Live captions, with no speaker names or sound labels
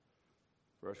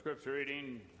For our scripture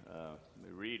reading,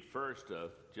 we read first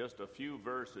just a few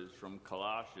verses from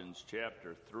Colossians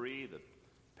chapter 3, the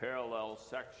parallel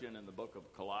section in the book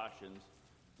of Colossians,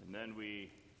 and then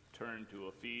we turn to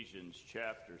Ephesians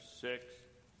chapter 6.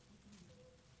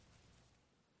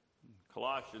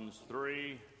 Colossians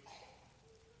 3,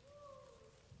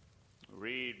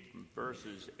 read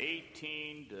verses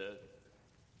 18 to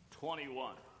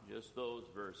 21, just those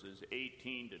verses,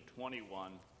 18 to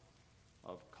 21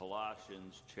 of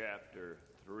Colossians chapter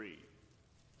 3.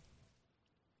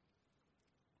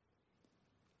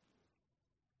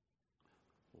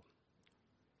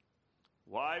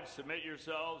 Wives, submit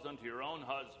yourselves unto your own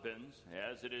husbands,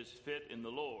 as it is fit in the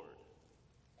Lord.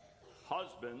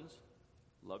 Husbands,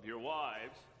 love your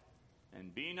wives,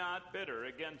 and be not bitter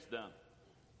against them.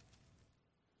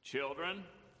 Children,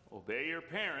 obey your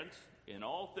parents in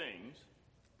all things,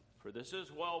 for this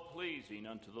is well-pleasing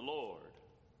unto the Lord.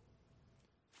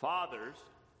 Fathers,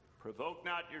 provoke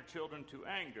not your children to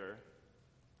anger,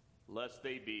 lest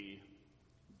they be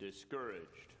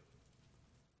discouraged.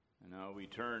 And now we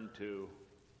turn to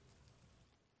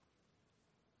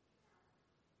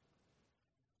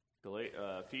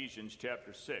Ephesians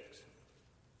chapter 6.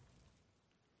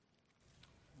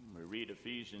 We read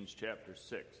Ephesians chapter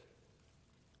 6.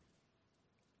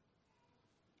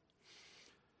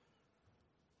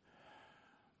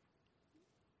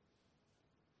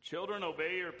 Children,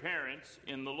 obey your parents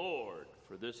in the Lord,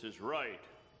 for this is right.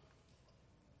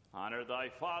 Honor thy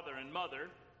father and mother,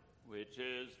 which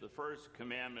is the first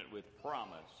commandment with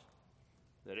promise,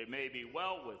 that it may be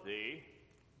well with thee,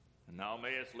 and thou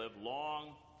mayest live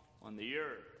long on the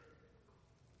earth.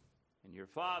 And your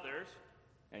fathers,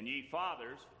 and ye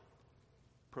fathers,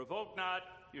 provoke not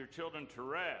your children to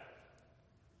wrath,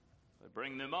 but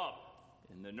bring them up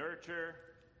in the nurture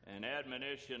and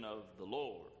admonition of the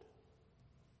Lord.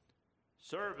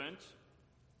 Servants,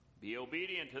 be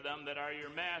obedient to them that are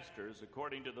your masters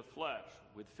according to the flesh,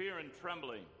 with fear and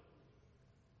trembling,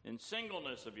 in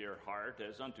singleness of your heart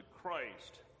as unto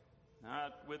Christ,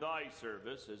 not with eye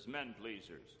service as men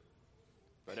pleasers,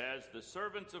 but as the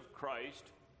servants of Christ,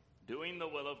 doing the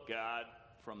will of God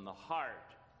from the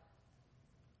heart,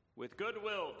 with good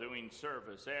will doing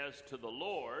service as to the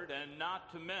Lord and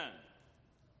not to men,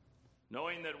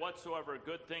 knowing that whatsoever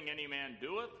good thing any man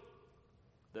doeth,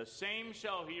 the same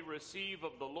shall he receive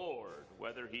of the Lord,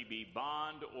 whether he be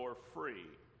bond or free.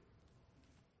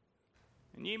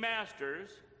 And ye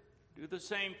masters, do the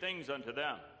same things unto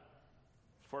them,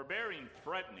 forbearing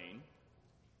threatening,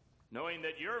 knowing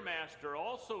that your master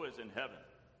also is in heaven,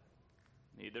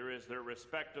 neither is there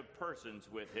respect of persons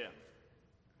with him.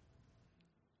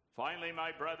 Finally,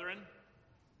 my brethren,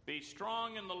 be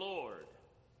strong in the Lord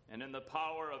and in the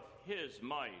power of his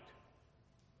might.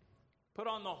 Put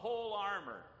on the whole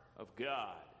armor of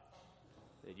God,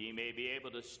 that ye may be able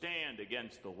to stand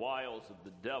against the wiles of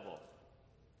the devil.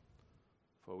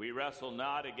 For we wrestle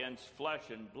not against flesh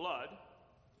and blood,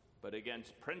 but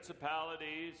against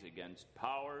principalities, against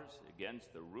powers,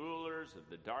 against the rulers of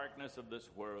the darkness of this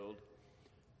world,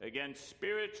 against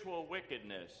spiritual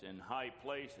wickedness in high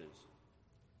places.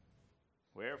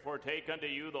 Wherefore take unto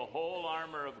you the whole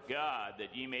armor of God,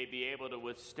 that ye may be able to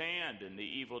withstand in the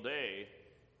evil day,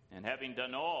 and having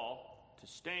done all, to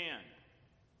stand.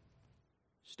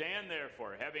 Stand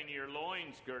therefore, having your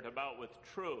loins girt about with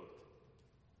truth,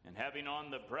 and having on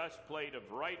the breastplate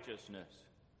of righteousness,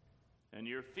 and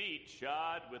your feet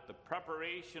shod with the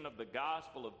preparation of the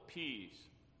gospel of peace.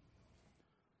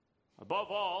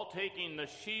 Above all, taking the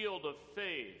shield of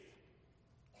faith,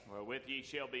 wherewith ye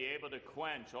shall be able to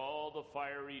quench all the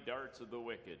fiery darts of the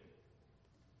wicked,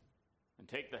 and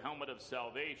take the helmet of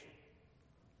salvation,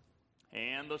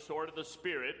 and the sword of the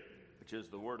Spirit, which is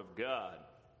the word of God,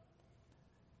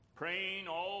 praying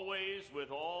always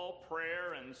with all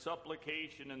prayer and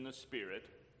supplication in the Spirit,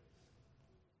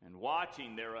 and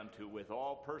watching thereunto with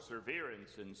all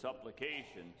perseverance and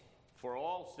supplication for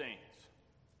all saints,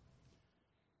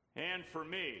 and for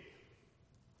me,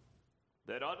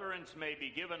 that utterance may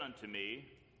be given unto me,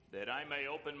 that I may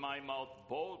open my mouth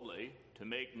boldly to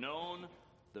make known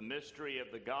the mystery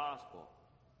of the gospel,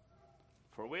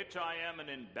 for which I am an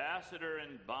ambassador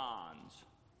in bonds,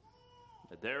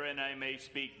 that therein I may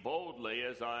speak boldly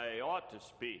as I ought to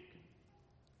speak.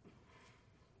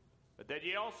 But that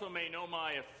ye also may know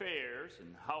my affairs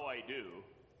and how I do,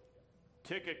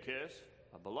 Tychicus,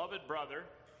 a beloved brother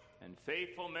and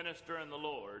faithful minister in the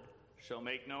Lord, shall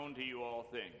make known to you all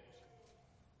things,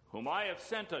 whom I have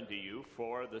sent unto you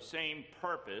for the same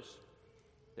purpose,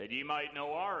 that ye might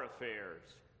know our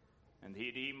affairs, and that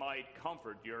he might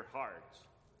comfort your hearts.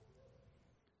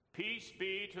 Peace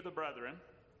be to the brethren,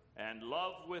 and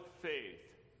love with faith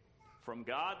from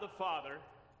God the Father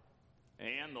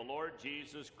and the Lord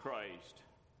Jesus Christ.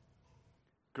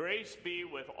 Grace be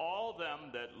with all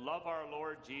them that love our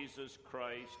Lord Jesus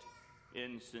Christ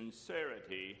in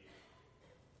sincerity.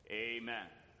 Amen.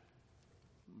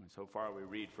 So far we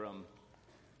read from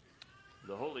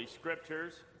the Holy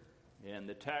Scriptures, and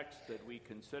the text that we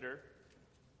consider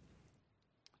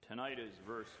tonight is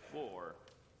verse 4.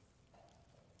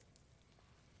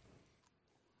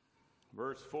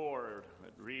 Verse 4,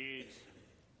 it reads,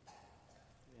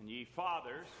 "And ye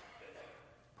fathers,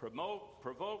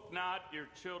 provoke not your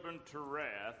children to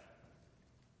wrath,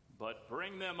 but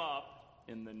bring them up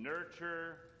in the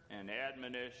nurture and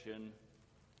admonition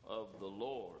of the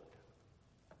Lord."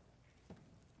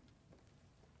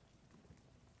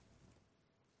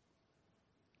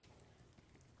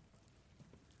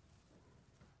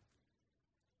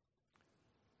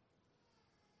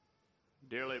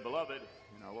 Dearly beloved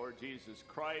in our Lord Jesus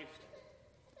Christ,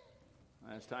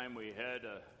 last time we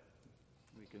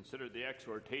considered the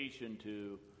exhortation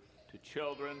to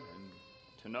children, and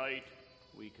tonight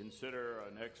we consider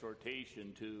an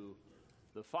exhortation to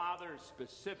the fathers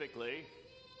specifically,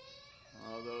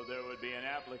 although there would be an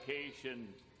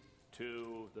application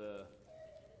to the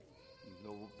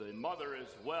mother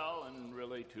as well, and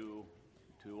really to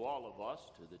all of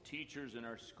us, to the teachers in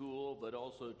our school, but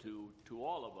also to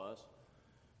all of us,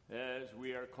 as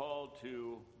we are called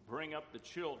to bring up the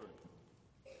children,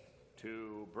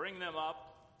 to bring them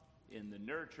up in the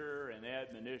nurture and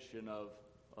admonition of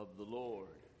the Lord.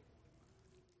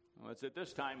 Well, it's at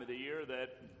this time of the year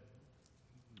that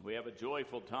we have a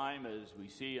joyful time as we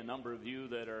see a number of you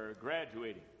that are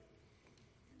graduating,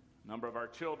 a number of our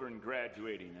children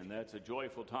graduating, and that's a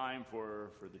joyful time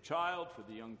for the child, for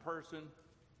the young person.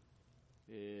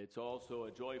 It's also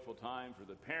a joyful time for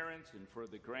the parents and for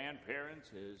the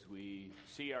grandparents as we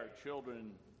see our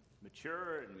children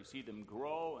mature and we see them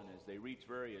grow and as they reach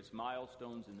various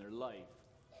milestones in their life.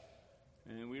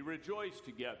 And we rejoice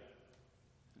together.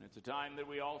 And it's a time that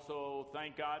we also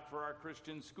thank God for our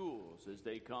Christian schools as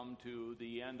they come to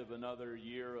the end of another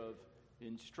year of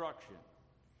instruction.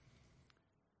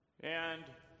 And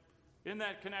in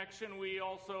that connection, we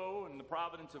also, in the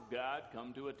providence of God,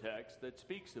 come to a text that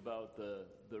speaks about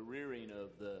the rearing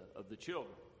of the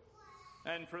children.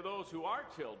 And for those who are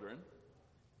children,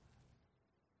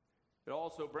 it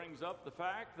also brings up the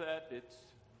fact that it's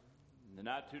in the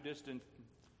not too distant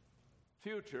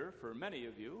future for many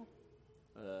of you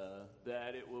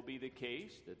that it will be the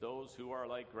case that those who are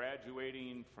like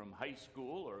graduating from high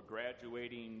school or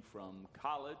graduating from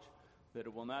college, that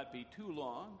it will not be too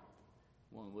long.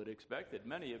 One would expect that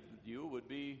many of you would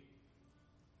be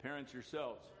parents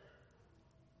yourselves.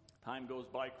 Time goes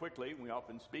by quickly. We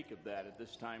often speak of that at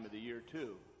this time of the year,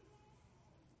 too.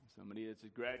 Somebody that's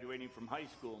graduating from high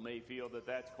school may feel that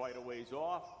that's quite a ways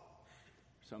off.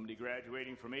 Somebody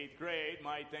graduating from 8th grade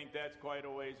might think that's quite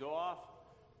a ways off.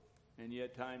 And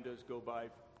yet time does go by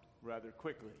rather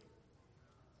quickly.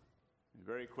 And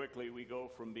very quickly we go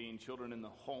from being children in the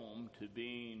home to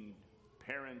being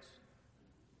parents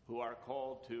who are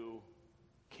called to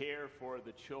care for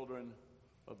the children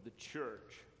of the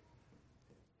church.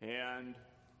 And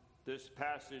this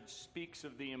passage speaks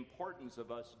of the importance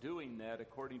of us doing that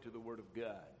according to the Word of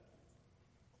God.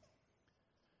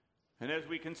 And as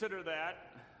we consider that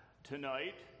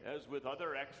tonight, as with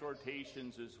other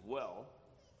exhortations as well,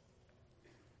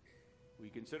 we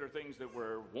consider things that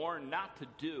we're warned not to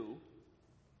do,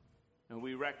 and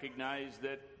we recognize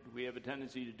that we have a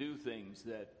tendency to do things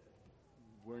that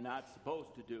we're not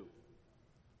supposed to do,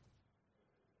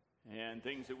 and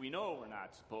things that we know we're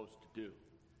not supposed to do.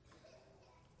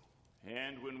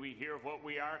 And when we hear what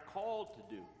we are called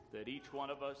to do, that each one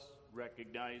of us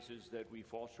recognizes that we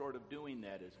fall short of doing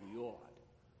that as we ought.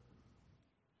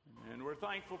 And we're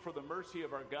thankful for the mercy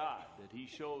of our God that He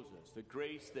shows us, the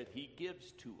grace that He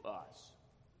gives to us.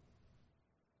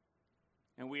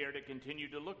 And we are to continue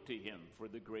to look to Him for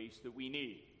the grace that we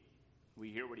need.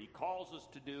 We hear what He calls us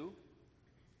to do.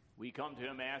 We come to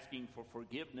Him asking for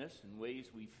forgiveness in ways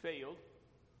we failed,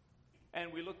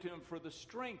 and we look to Him for the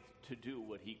strength to do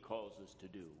what He calls us to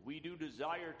do. We do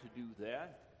desire to do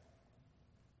that,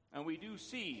 and we do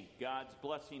see God's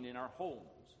blessing in our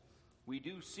homes. We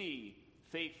do see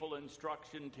faithful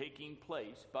instruction taking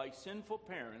place by sinful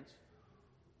parents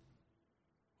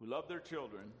who love their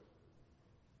children,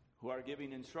 who are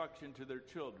giving instruction to their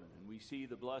children, and we see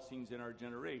the blessings in our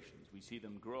generations. We see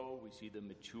them grow, we see them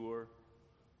mature.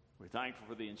 We're thankful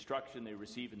for the instruction they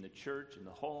receive in the church, in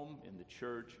the home, in the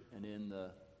church, and in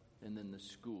the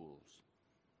schools.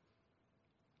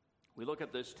 We look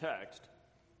at this text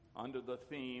under the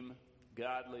theme,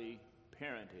 godly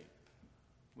parenting.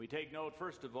 We take note,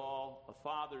 first of all, of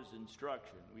father's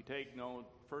instruction. We take note,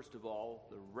 first of all,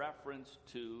 the reference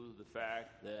to the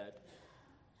fact that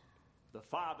the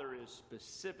father is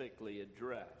specifically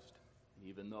addressed.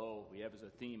 Even though we have as a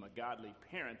theme a godly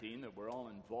parenting, that we're all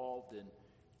involved in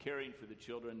caring for the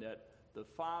children, that the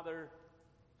father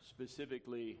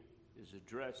specifically is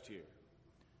addressed here.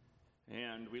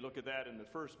 And we look at that in the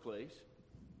first place.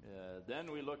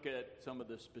 Then we look at some of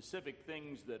the specific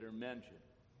things that are mentioned.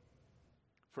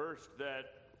 First, that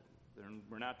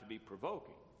we're not to be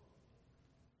provoking.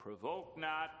 Provoke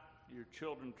not your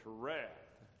children to wrath.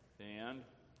 And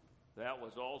that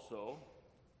was also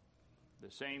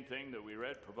the same thing that we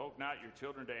read, provoke not your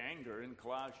children to anger in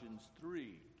Colossians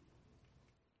 3.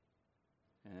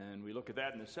 And we look at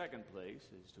that in the second place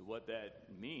as to what that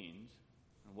means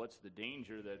and what's the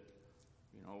danger that,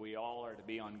 we all are to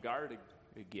be on guard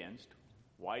against.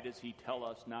 Why does he tell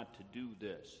us not to do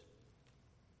this?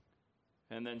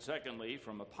 And then secondly,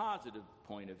 from a positive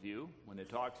point of view, when it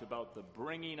talks about the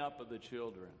bringing up of the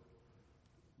children,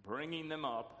 bringing them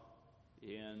up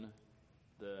in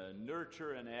the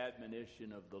nurture and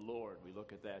admonition of the Lord. We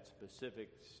look at that specific,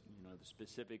 the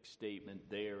specific statement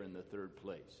there in the third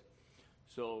place.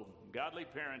 So, godly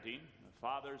parenting, the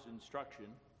father's instruction,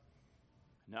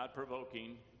 not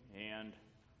provoking, and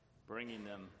bringing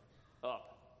them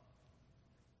up.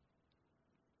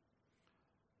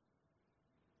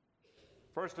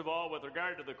 First of all, with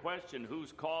regard to the question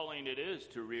whose calling it is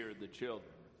to rear the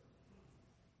children,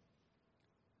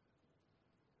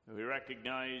 we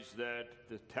recognize that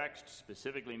the text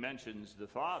specifically mentions the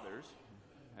fathers,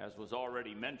 as was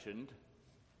already mentioned,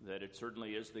 that it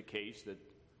certainly is the case that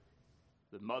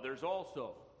the mothers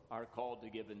also are called to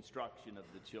give instruction of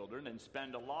the children and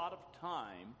spend a lot of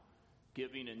time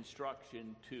giving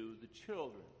instruction to the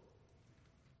children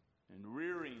and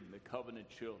rearing the covenant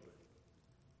children.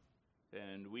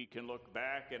 And we can look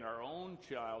back in our own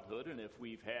childhood, and if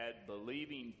we've had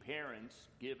believing parents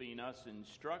giving us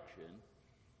instruction,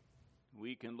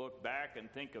 we can look back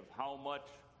and think of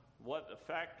what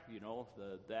effect,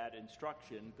 that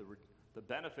instruction, the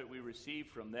benefit we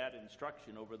received from that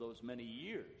instruction over those many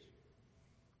years.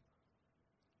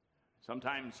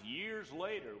 Sometimes years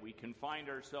later, we can find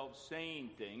ourselves saying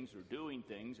things or doing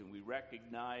things, and we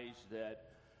recognize that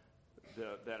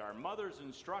our mother's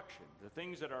instruction, the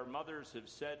things that our mothers have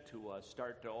said to us,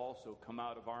 start to also come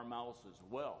out of our mouths as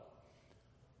well.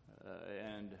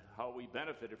 And how we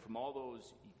benefited from all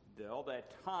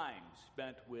that time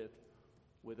spent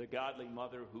with a godly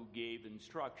mother who gave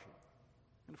instruction.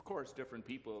 And of course, different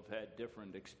people have had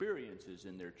different experiences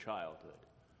in their childhood.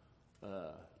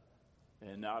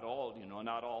 And not all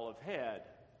have had,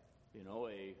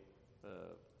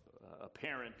 a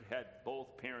parent had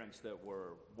both parents that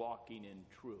were walking in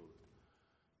truth.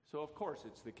 So of course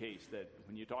it's the case that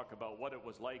when you talk about what it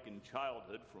was like in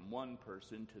childhood from one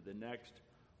person to the next,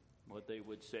 what they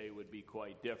would say would be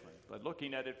quite different. But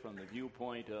looking at it from the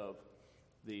viewpoint of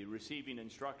the receiving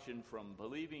instruction from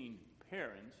believing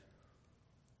parents,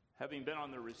 having been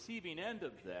on the receiving end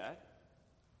of that,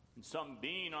 and some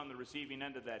being on the receiving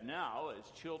end of that now as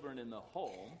children in the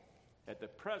home at the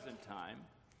present time,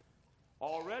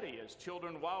 already as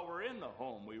children while we're in the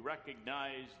home, we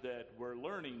recognize that we're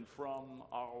learning from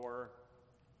our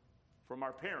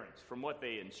parents, from what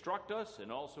they instruct us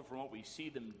and also from what we see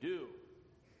them do.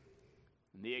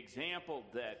 And the example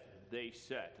that they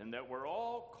set, and that we're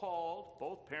all called,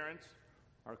 both parents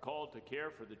are called to care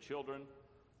for the children,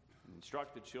 and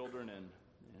instruct the children, and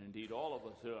indeed all of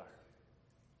us are.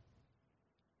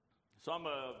 Some,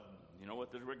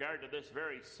 with regard to this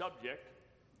very subject,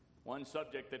 one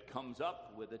subject that comes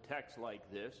up with a text like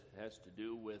this has to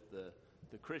do with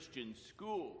the Christian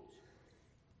schools.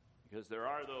 Because there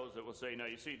are those that will say, now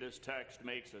you see, this text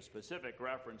makes a specific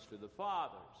reference to the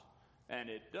fathers, and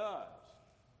it does.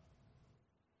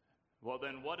 Well,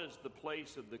 then what is the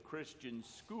place of the Christian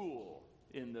school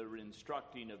in the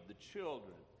instructing of the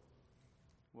children?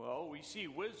 Well, we see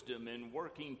wisdom in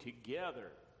working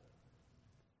together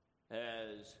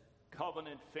as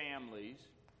covenant families,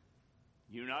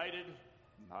 united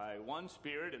by one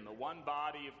Spirit in the one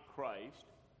body of Christ.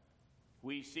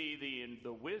 We see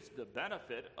the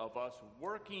benefit of us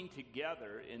working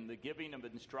together in the giving of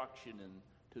instruction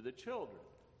to the children.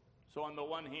 So on the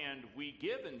one hand, we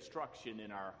give instruction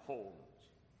in our homes.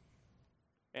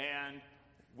 And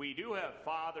we do have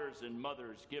fathers and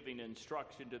mothers giving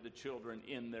instruction to the children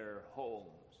in their homes.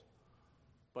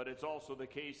 But it's also the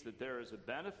case that there is a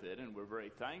benefit, and we're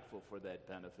very thankful for that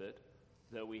benefit,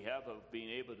 that we have of being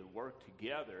able to work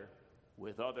together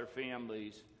with other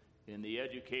families in the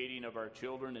educating of our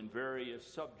children in various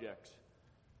subjects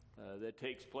that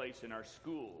takes place in our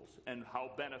schools, and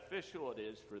how beneficial it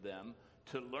is for them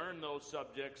to learn those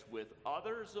subjects with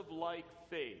others of like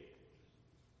faith,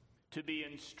 to be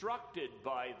instructed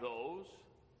by those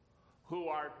who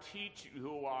are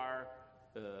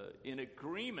in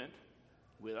agreement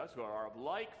with us, who are of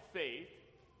like faith,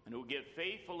 and who give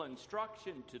faithful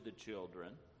instruction to the children.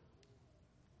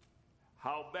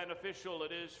 How beneficial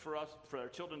it is for our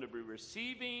children to be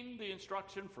receiving the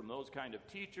instruction from those kind of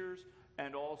teachers,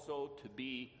 and also to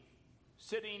be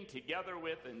sitting together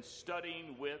with and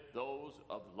studying with those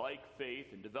of like faith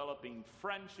and developing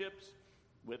friendships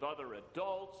with other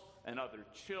adults and other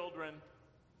children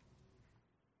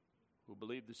who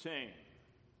believe the same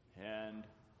and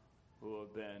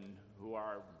who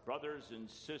are brothers and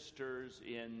sisters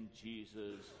in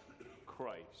Jesus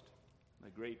Christ. A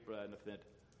great benefit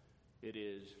it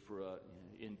is for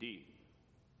indeed.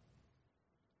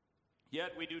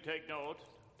 Yet we do take note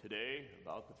today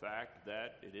about the fact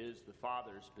that it is the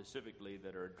fathers specifically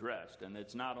that are addressed, and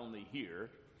it's not only here,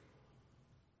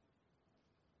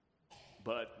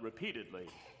 but repeatedly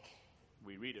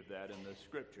we read of that in the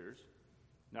scriptures.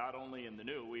 Not only in the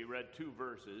New, we read 2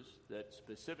 verses that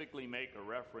specifically make a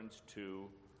reference to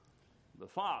the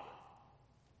Father.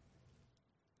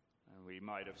 And we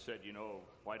might have said,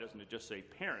 why doesn't it just say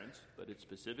parents? But it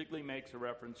specifically makes a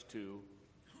reference to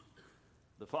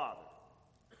the Father.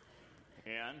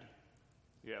 And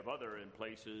you have other in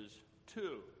places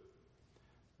too.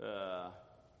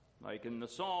 Like in the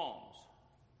Psalms.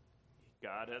 He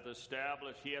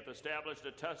hath established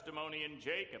a testimony in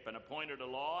Jacob and appointed a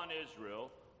law in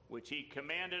Israel, which he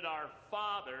commanded our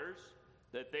fathers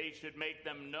that they should make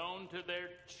them known to their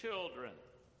children,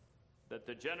 that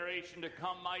the generation to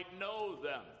come might know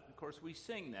them. Of course, we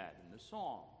sing that in the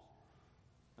Psalms.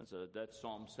 That's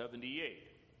Psalm 78,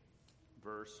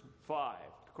 verse 5.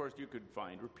 Of course, you could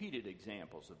find repeated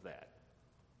examples of that,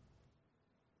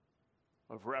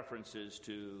 of references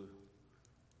to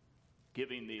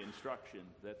giving the instruction,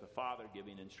 that the Father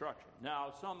giving instruction.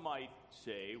 Now, some might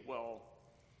say, well,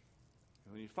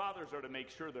 fathers are to make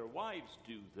sure their wives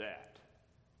do that.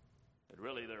 That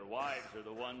really their wives are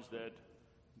the ones that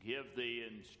give the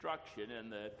instruction, and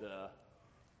that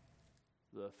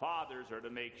the fathers are to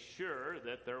make sure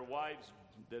that their wives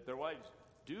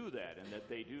do that, and that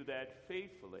they do that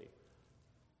faithfully.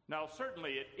 Now,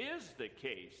 certainly it is the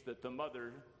case that the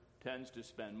mother tends to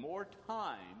spend more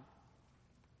time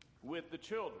with the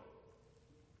children.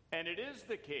 And it is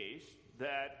the case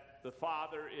that the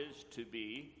father is to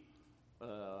be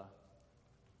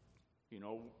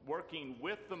working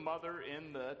with the mother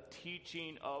in the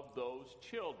teaching of those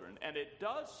children. And it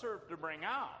does serve to bring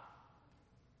out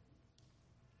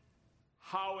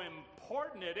how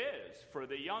important it is for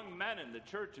the young men in the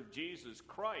Church of Jesus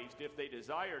Christ, if they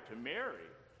desire to marry,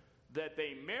 that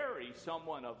they marry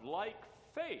someone of like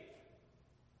faith,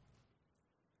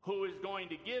 who is going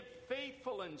to give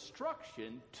faithful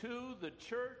instruction to the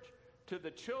church, to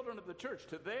the children of the church,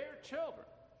 to their children,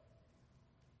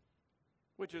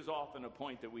 which is often a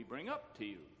point that we bring up to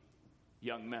you,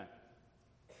 young men.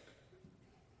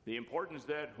 The importance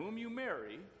that whom you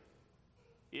marry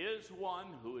is one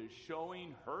who is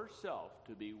showing herself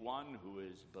to be one who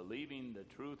is believing the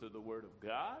truth of the Word of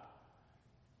God,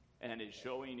 and is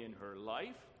showing in her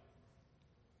life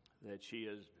that she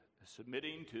is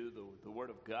submitting to the Word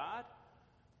of God,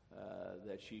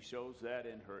 that she shows that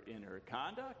in her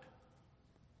conduct.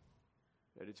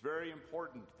 That it's very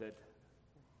important that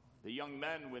the young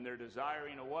men, when they're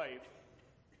desiring a wife,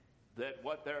 that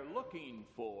what they're looking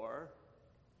for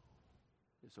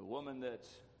is a woman that's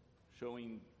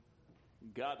showing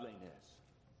godliness,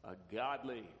 a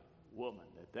godly woman.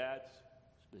 That's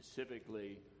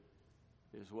specifically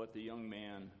is what the young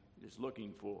man is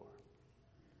looking for.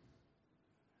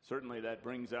 Certainly that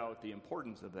brings out the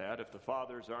importance of that. If the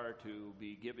fathers are to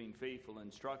be giving faithful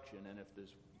instruction, and if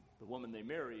the woman they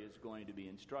marry is going to be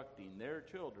instructing their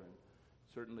children,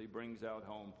 certainly brings out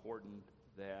how important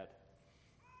that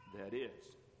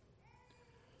is.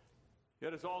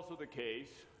 It is also the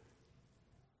case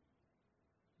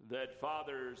that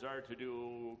fathers are to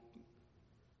do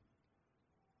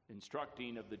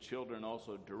instructing of the children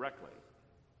also directly,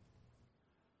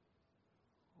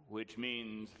 which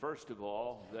means, first of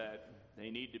all, that they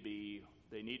need to be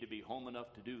home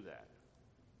enough to do that.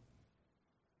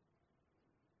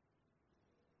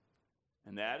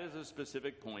 And that is a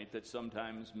specific point that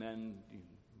sometimes men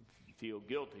feel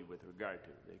guilty with regard to.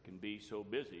 They can be so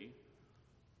busy,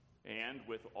 and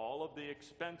with all of the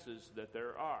expenses that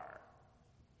there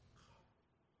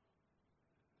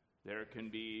can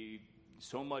be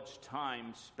so much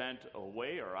time spent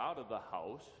away or out of the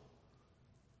house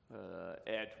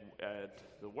at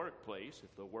the workplace,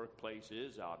 if the workplace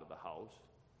is out of the house.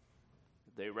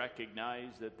 They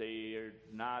recognize that they are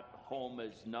not home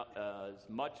as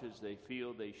much as they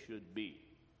feel they should be.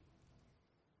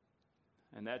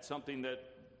 And that's something that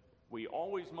we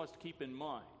always must keep in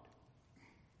mind.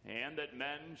 And that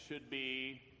men should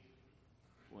be,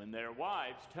 when their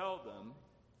wives tell them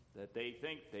that they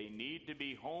think they need to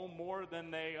be home more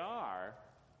than they are,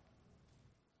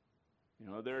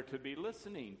 they're to be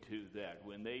listening to that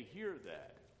when they hear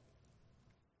that.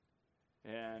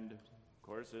 And, of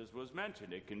course, as was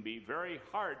mentioned, it can be very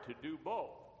hard to do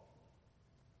both.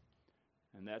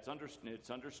 And it's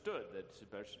understood that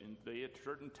especially at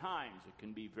certain times it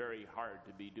can be very hard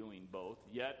to be doing both.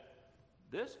 Yet,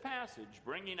 this passage,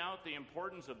 bringing out the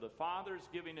importance of the fathers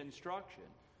giving instruction,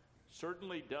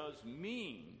 certainly does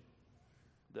mean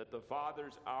that the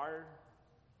fathers are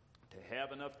to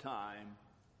have enough time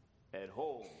at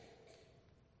home.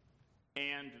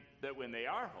 And that when they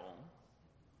are home,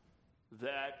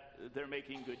 that they're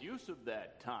making good use of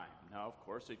that time. Now, of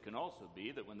course, it can also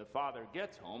be that when the father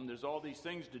gets home, there's all these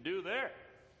things to do there.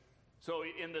 So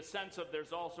in the sense of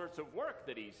there's all sorts of work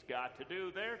that he's got to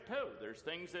do there too. There's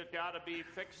things that got to be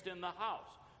fixed in the house.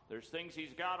 There's things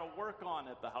he's got to work on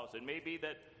at the house. It may be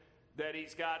that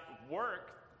he's got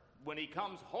work when he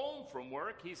comes home from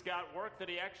work. He's got work that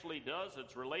he actually does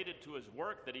that's related to his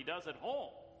work that he does at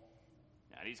home.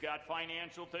 And he's got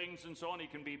financial things and so on. He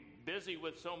can be busy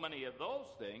with so many of those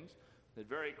things that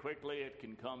very quickly it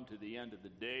can come to the end of the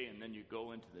day and then you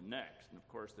go into the next. And of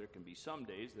course there can be some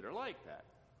days that are like that.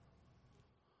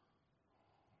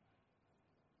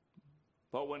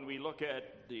 But when we look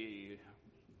at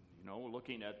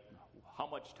looking at how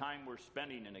much time we're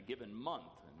spending in a given month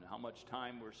and how much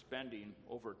time we're spending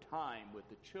over time with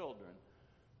the children,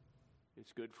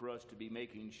 it's good for us to be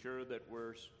making sure that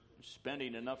we're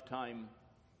spending enough time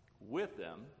with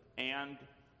them and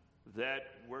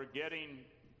that we're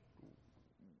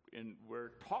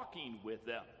talking with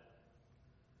them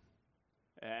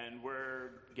and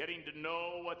we're getting to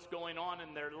know what's going on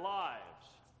in their lives.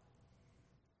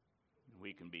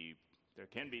 There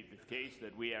can be the case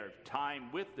that we have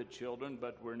time with the children,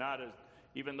 but we're not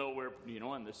even though we're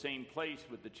in the same place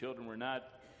with the children, we're not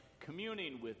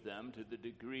communing with them to the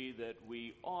degree that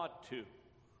we ought to.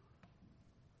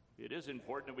 It is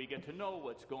important that we get to know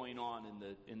what's going on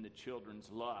in the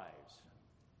children's lives.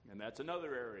 And that's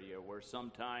another area where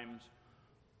sometimes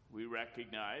we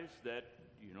recognize that,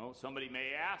 somebody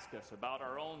may ask us about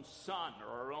our own son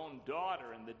or our own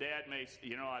daughter, and the dad may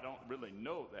say, I don't really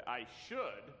know that. I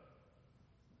should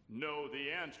know the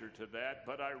answer to that,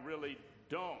 but I really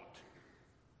don't.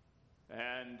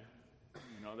 And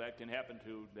that can happen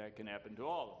to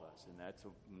all of us, and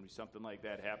when something like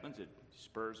that happens, it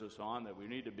spurs us on that we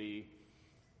need to be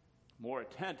more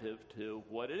attentive to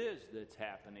what it is that's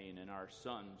happening in our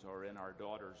sons or in our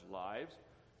daughters' lives,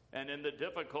 and in the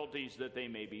difficulties that they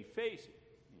may be facing.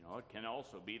 It can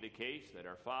also be the case that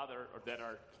our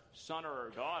son or our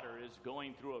daughter is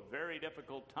going through a very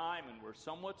difficult time, and we're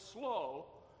somewhat slow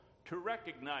to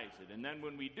recognize it. And then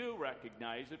when we do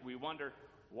recognize it, we wonder,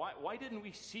 why didn't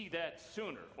we see that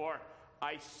sooner? Or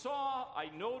I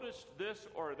noticed this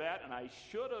or that, and I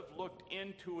should have looked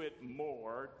into it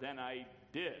more than I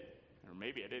did. Or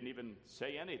maybe I didn't even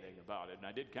say anything about it, and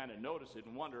I did kind of notice it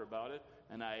and wonder about it,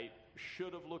 and I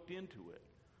should have looked into it.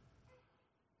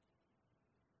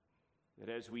 That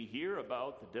as we hear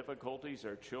about the difficulties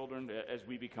our children, as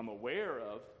we become aware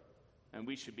of, and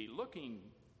we should be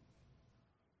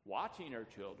watching our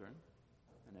children,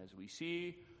 and as we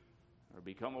see or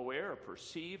become aware or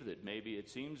perceive that maybe it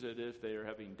seems that if they are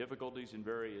having difficulties in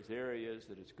various areas,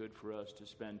 that it's good for us to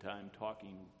spend time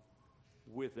talking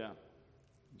with them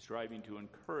and striving to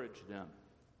encourage them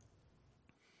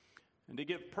and to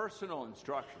give personal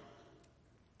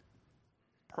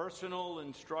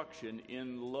instruction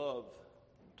in love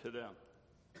to them,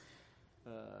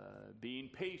 being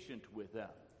patient with them,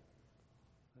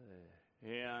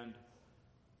 and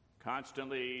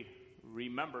constantly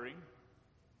remembering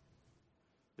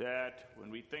that when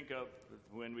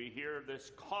we hear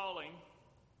this calling,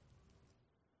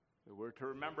 that we're to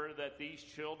remember that these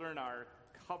children are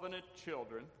covenant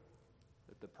children,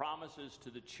 that the promises to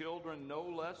the children no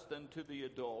less than to the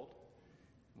adult.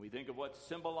 We think of what's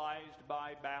symbolized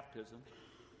by baptism,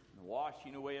 the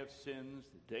washing away of sins,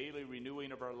 the daily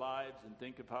renewing of our lives, and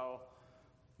think of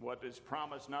what is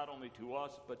promised not only to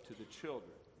us but to the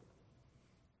children,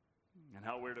 and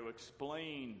how we're to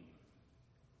explain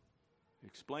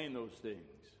those things,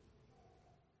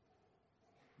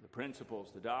 the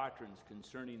principles, the doctrines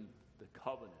concerning the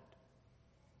covenant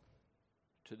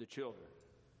to the children.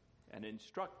 and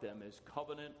instruct them as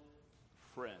covenant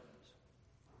friends.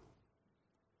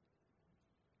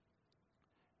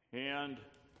 And,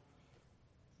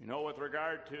 with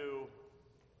regard to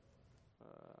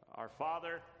our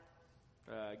Father,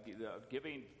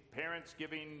 parents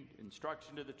giving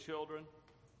instruction to the children,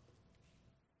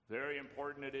 very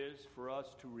important it is for us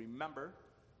to remember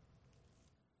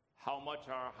how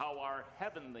our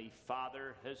Heavenly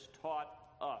Father has taught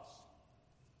us.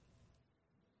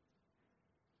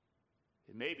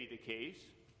 It may be the case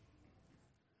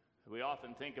that we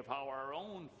often think of how our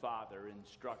own Father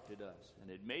instructed us,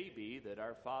 and it may be that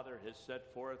our Father has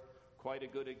set forth quite a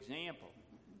good example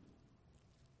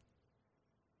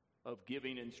of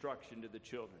giving instruction to the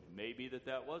children. It may be that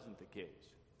that wasn't the case.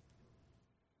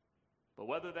 But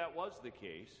whether that was the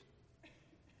case,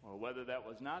 or whether that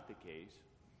was not the case,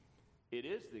 it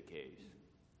is the case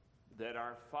that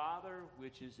our Father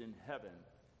which is in heaven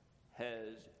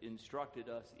has instructed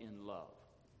us in love.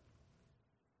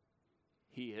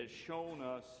 He has shown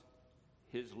us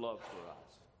his love for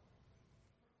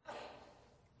us.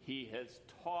 He has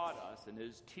taught us and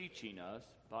is teaching us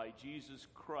by Jesus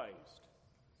Christ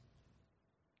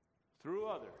through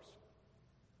others.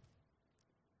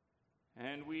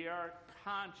 And we are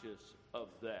conscious of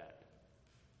that.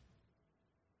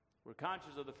 We're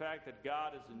conscious of the fact that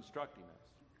God is instructing us.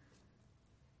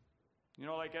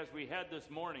 Like as we had this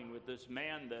morning with this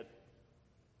man, that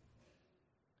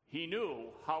he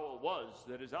knew how it was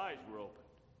that his eyes were opened.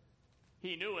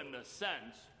 He knew in the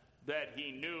sense that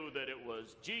he knew that it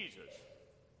was Jesus.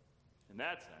 In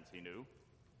that sense, he knew.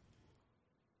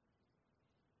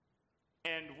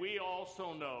 And we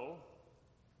also know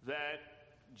that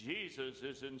Jesus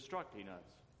is instructing us.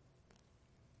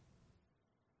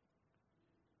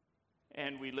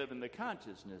 And we live in the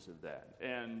consciousness of that.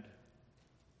 And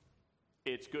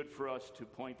it's good for us to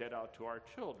point that out to our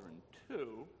children,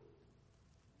 too,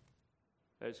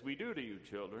 as we do to you,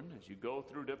 children, as you go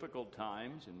through difficult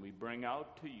times and we bring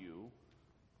out to you,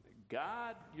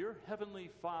 God, your Heavenly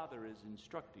Father, is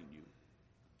instructing you.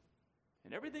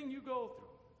 And everything you go through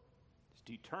is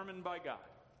determined by God.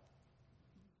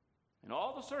 And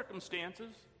all the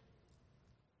circumstances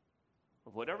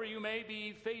of whatever you may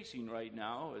be facing right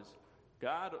now, is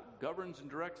God governs and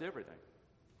directs everything.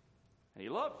 And he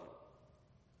loves you.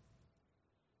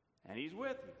 And he's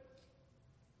with you.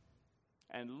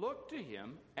 And look to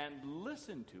him and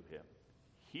listen to him.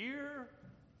 Hear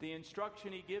the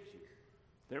instruction he gives you.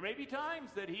 There may be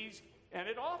times that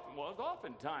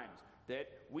oftentimes that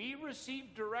we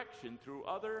receive direction through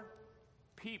other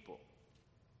people.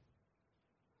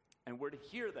 And we're to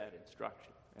hear that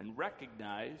instruction and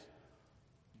recognize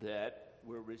that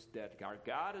our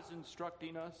God is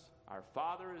instructing us, our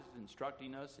Father is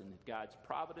instructing us, and that God's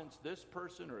providence, this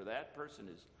person or that person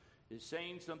is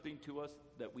saying something to us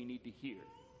that we need to hear.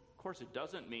 Of course, it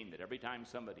doesn't mean that every time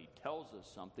somebody tells us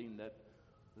something that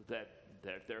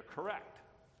they're correct.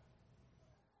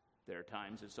 There are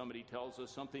times that somebody tells us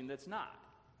something that's not.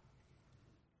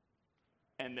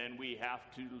 And then we have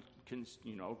to,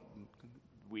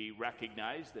 we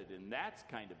recognize that in that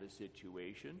kind of a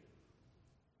situation,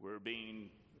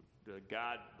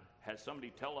 God has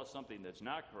somebody tell us something that's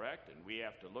not correct, and we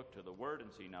have to look to the Word and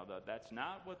see, now that's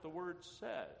not what the Word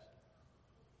says.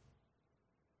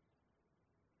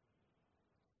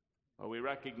 Well, we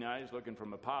recognize, looking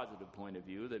from a positive point of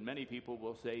view, that many people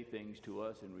will say things to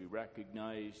us, and we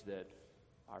recognize that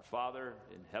our Father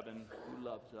in heaven who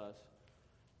loves us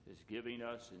is giving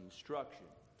us instruction,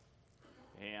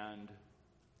 and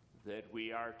that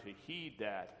we are to heed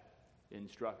that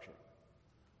instruction.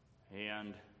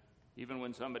 And even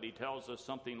when somebody tells us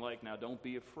something like, now don't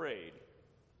be afraid,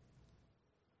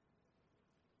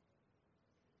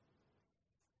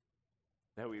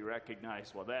 that we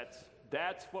recognize, well,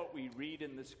 that's what we read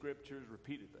in the Scriptures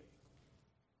repeatedly.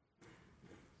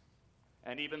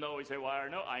 And even though we say, well,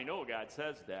 I know God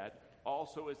says that,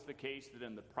 also it's the case that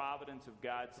in the providence of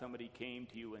God, somebody came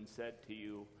to you and said to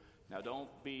you, now don't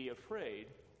be afraid,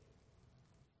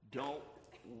 don't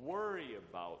worry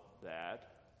about that,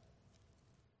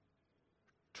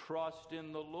 trust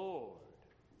in the Lord.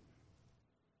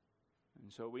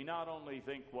 And so we not only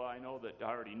think, well, I know that I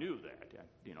already knew that.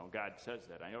 God says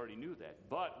that. I already knew that.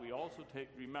 But we also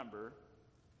remember,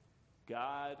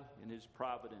 God in his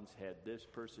providence had this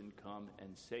person come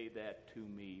and say that to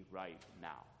me right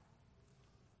now.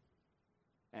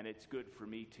 And it's good for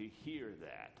me to hear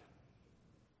that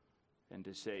and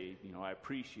to say, I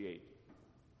appreciate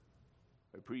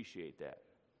that.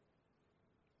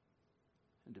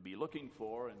 And to be looking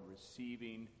for and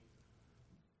receiving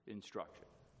instruction.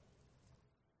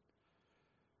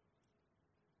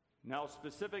 Now,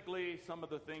 specifically, some of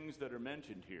the things that are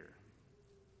mentioned here,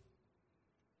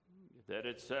 that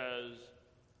it says,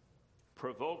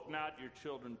 provoke not your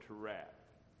children to wrath.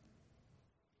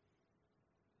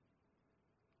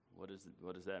 What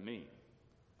does that mean?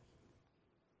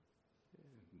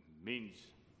 It means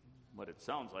what it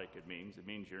sounds like it means. It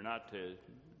means you're not to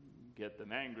get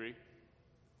them angry.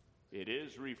 It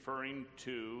is referring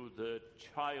to the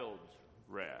child's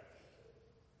wrath.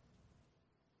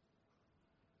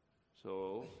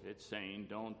 So it's saying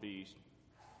don't be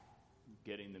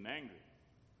getting them angry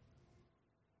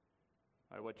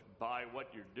by what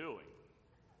you're doing.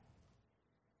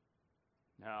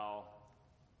 Now,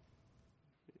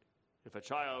 if a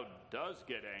child does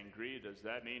get angry, does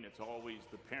that mean it's always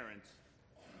the parent's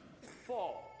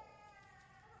fault?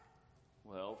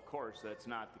 Well, of course, that's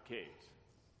not the case.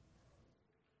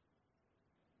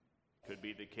 Could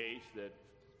be the case that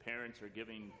parents are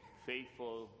giving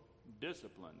faithful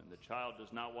discipline, and the child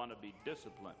does not want to be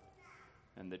disciplined,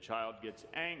 and the child gets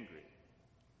angry,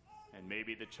 and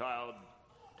maybe the child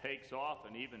takes off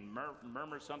and even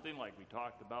murmurs something like we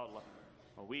talked about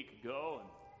a week ago, and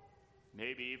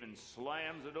maybe even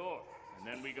slams the door. And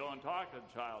then we go and talk to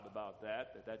the child about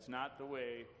that's not the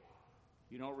way.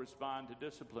 You don't respond to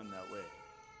discipline that way.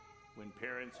 When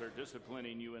parents are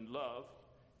disciplining you in love,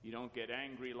 you don't get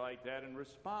angry like that and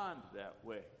respond that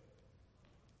way.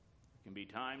 There can be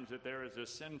times that there is a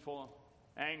sinful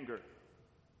anger.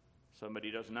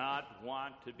 Somebody does not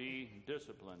want to be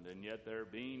disciplined, and yet they're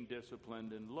being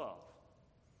disciplined in love,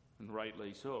 and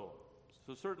rightly so.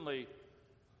 So certainly,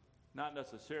 not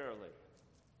necessarily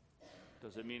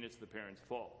does it mean it's the parent's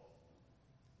fault.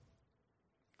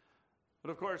 But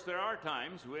of course, there are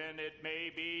times when it may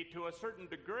be to a certain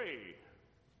degree.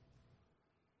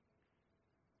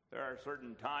 There are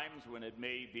certain times when it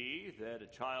may be that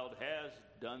a child has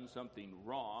done something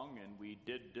wrong and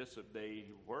they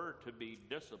were to be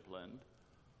disciplined,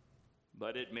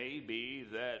 but it may be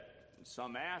that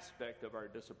some aspect of our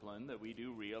discipline that we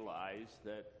do realize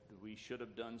that we should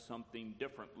have done something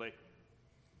differently.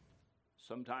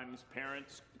 Sometimes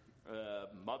parents,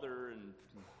 mother and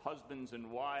husbands and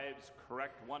wives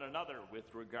correct one another with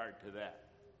regard to that.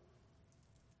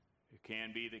 It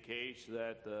can be the case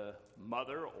that the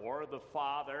mother or the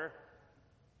father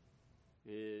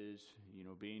is,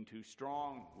 being too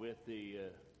strong with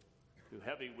too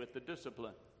heavy with the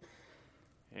discipline.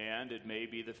 And it may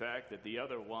be the fact that the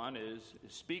other one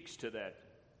speaks to that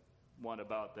one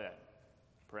about that.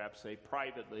 Perhaps say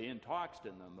privately and talks to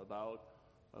them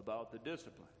about the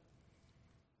discipline.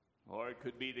 Or it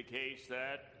could be the case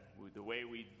that with the way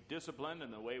we disciplined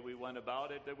and the way we went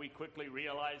about it, that we quickly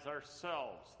realize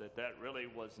ourselves that really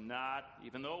was not,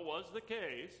 even though it was the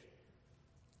case,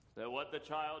 that what the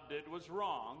child did was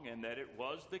wrong, and that it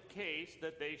was the case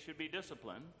that they should be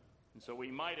disciplined. And so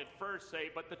we might at first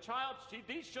say, but the child,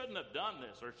 he shouldn't have done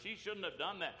this, or she shouldn't have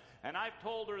done that. And I've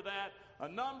told her that a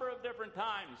number of different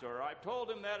times, or I've told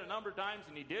him that a number of times,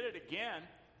 and he did it again,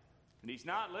 and he's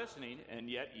not listening. And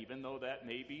yet, even though that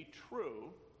may be true,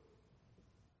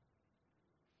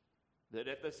 that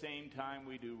at the same time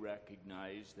we do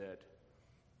recognize that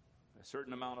a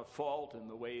certain amount of fault in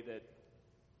the way that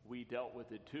we dealt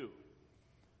with it too.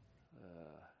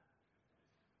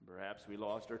 Perhaps we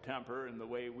lost our temper in the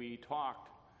way we talked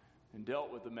and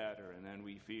dealt with the matter, and then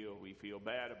we feel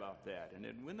bad about that. And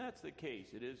when that's the case,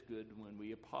 it is good when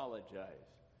we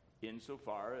apologize,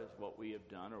 insofar as what we have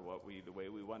done or the way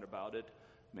we went about it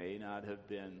may not have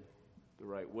been the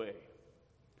right way.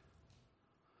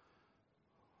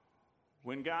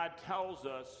 When God tells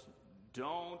us,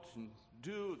 don't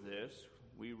do this,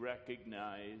 we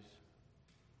recognize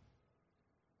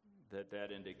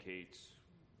that indicates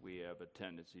we have a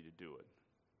tendency to do it.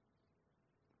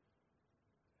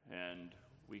 And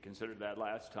we considered that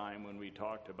last time when we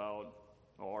talked about,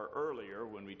 or earlier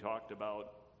when we talked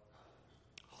about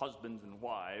husbands and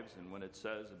wives, and when it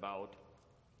says about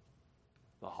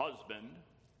the husband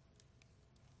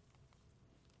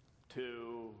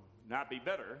to not be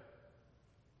bitter,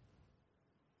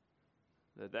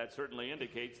 that certainly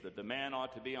indicates that the man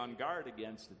ought to be on guard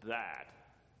against that.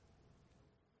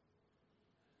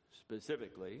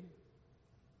 Specifically,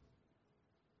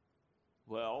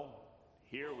 well,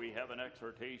 here we have an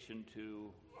exhortation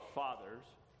to fathers,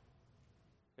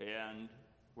 and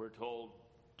we're told,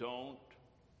 don't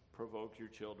provoke your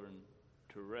children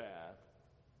to wrath.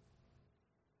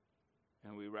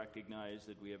 And we recognize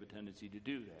that we have a tendency to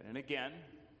do that. And again,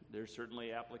 there's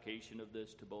certainly application of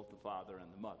this to both the father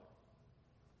and the mother.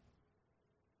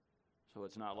 So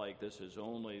it's not like this is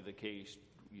only the case,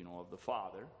 of the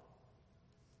father,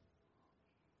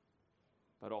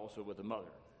 but also with the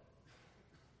mother.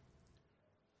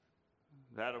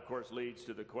 That, of course, leads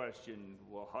to the question,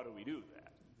 well, how do we do that?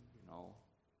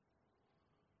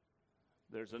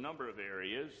 There's a number of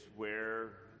areas where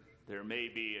there may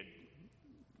be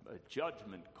a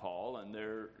judgment call, and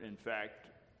there, in fact,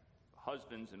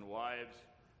 husbands and wives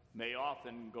may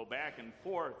often go back and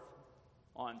forth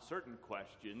on certain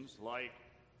questions like,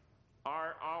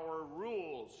 are our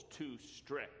rules too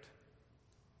strict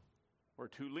or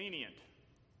too lenient?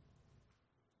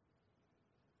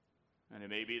 And it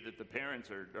may be that the parents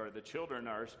or the children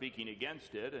are speaking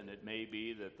against it, and it may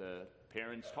be that the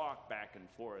parents talk back and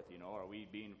forth. Are we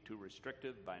being too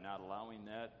restrictive by not allowing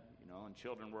that? And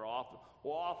children will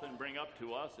often bring up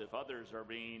to us if others are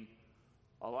being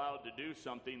allowed to do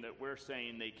something that we're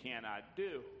saying they cannot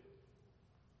do.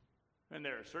 And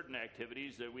there are certain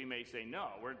activities that we may say, no,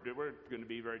 we're going to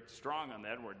be very strong on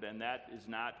that, and that is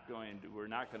we're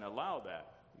not going to allow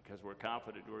that because we're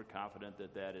confident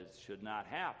that should not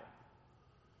happen.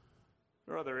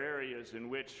 There are other areas in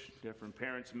which different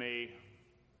parents may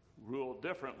rule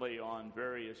differently on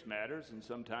various matters, and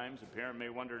sometimes a parent may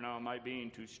wonder, now, am I being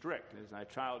too strict? Is my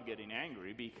child getting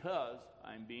angry because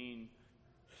I'm being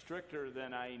stricter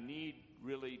than I need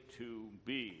really to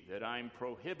be, that I'm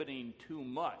prohibiting too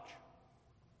much?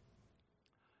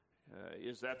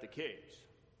 Is that the case?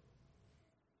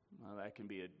 Well, that can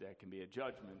be a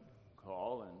judgment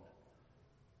call, and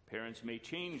parents may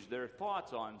change their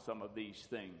thoughts on some of these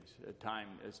things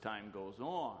as time goes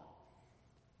on.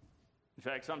 In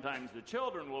fact, sometimes the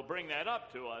children will bring that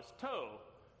up to us too,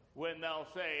 when they'll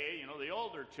say, the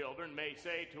older children may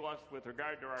say to us with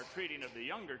regard to our treating of the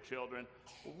younger children,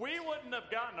 we wouldn't have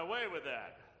gotten away with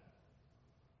that.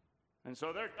 And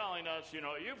so they're telling us,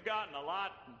 you've gotten a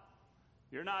lot,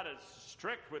 you're not as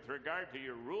strict with regard to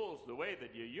your rules the way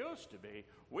that you used to be.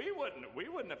 We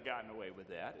wouldn't have gotten away with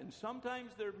that. And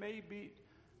sometimes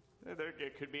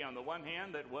it could be on the one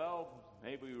hand that,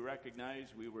 maybe we recognize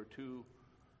we were too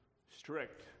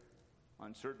strict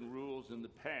on certain rules in the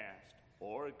past.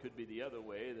 Or it could be the other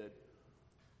way, that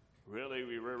really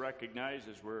we recognize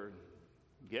as we're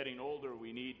getting older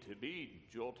we need to be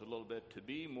jolted a little bit to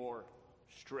be more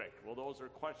strict. Well, those are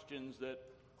questions that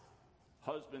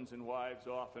husbands and wives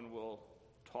often will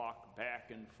talk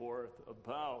back and forth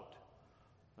about.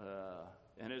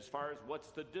 And as far as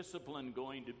what's the discipline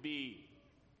going to be,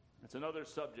 that's another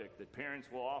subject that parents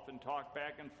will often talk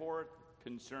back and forth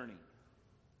concerning.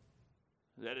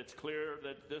 That it's clear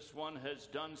that this one has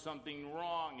done something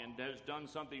wrong and has done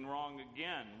something wrong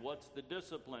again. What's the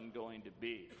discipline going to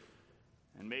be?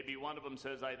 And maybe one of them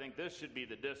says, I think this should be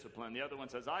the discipline. The other one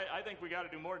says, I think we got to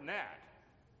do more than that.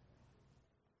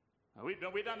 We've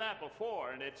done that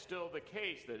before, and it's still the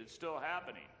case that it's still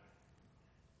happening.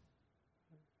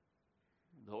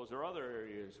 Those are other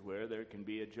areas where there can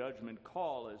be a judgment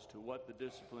call as to what the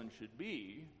discipline should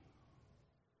be.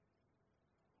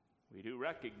 We do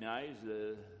recognize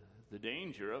the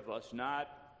danger of us not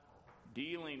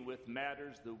dealing with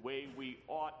matters the way we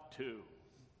ought to.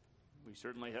 We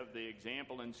certainly have the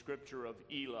example in Scripture of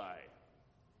Eli.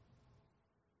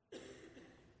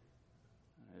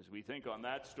 As we think on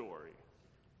that story,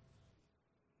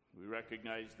 we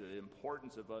recognize the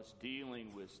importance of us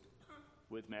dealing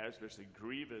with matters, especially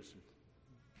grievous,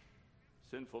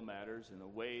 sinful matters, in a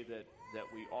way that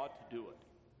we ought to do it,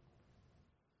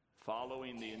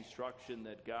 following the instruction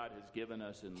that God has given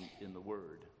us in the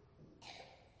Word.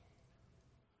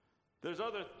 There's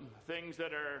other things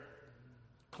that are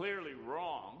clearly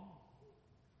wrong.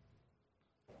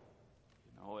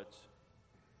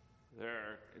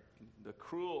 The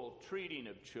cruel treating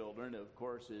of children, of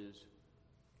course,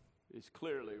 is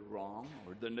clearly wrong.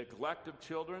 Or the neglect of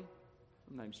children.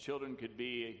 Sometimes children could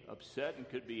be upset and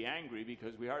could be angry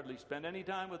because we hardly spend any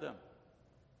time with them.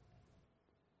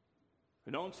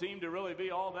 We don't seem to really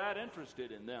be all that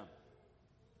interested in them.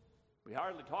 We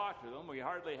hardly talk to them. We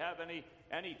hardly have any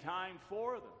time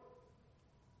for them.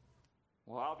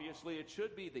 Well, obviously, it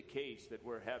should be the case that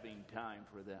we're having time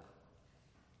for them.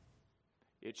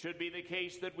 It should be the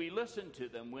case that we listen to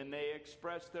them when they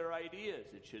express their ideas.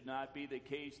 It should not be the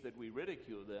case that we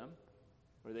ridicule them,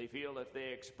 or they feel if they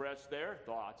express their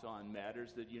thoughts on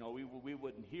matters that, we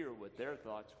wouldn't hear what their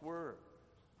thoughts were.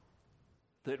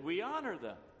 That we honor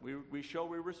them. We show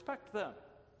we respect them.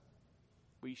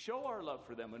 We show our love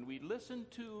for them, and we listen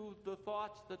to the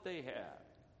thoughts that they have.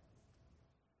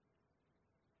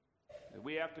 That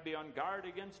we have to be on guard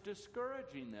against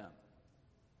discouraging them,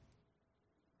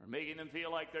 or making them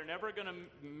feel like they're never going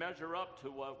to measure up to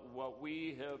what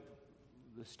we have,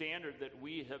 the standard that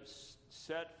we have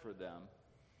set for them,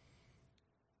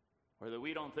 or that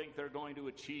we don't think they're going to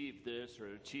achieve this or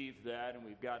achieve that, and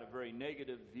we've got a very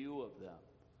negative view of them.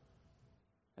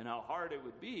 And how hard it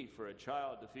would be for a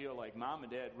child to feel like mom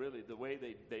and dad really, the way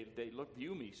they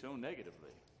view me so negatively.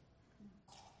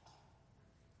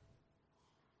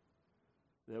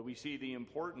 That we see the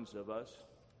importance of us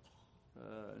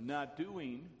not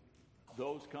doing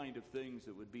those kind of things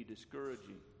that would be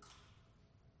discouraging.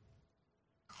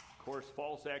 Of course,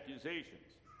 false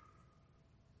accusations.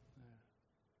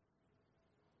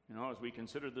 As we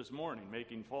considered this morning,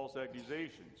 making false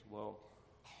accusations. Well,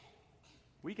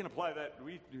 we can apply that,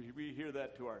 we hear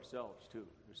that to ourselves too.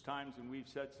 There's times when we've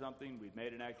said something, we've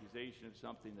made an accusation of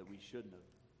something that we shouldn't have.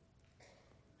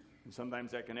 And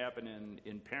sometimes that can happen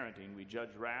in parenting. We judge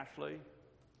rashly,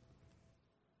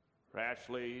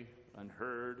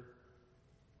 unheard,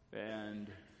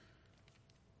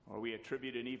 or we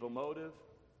attribute an evil motive,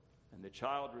 and the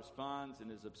child responds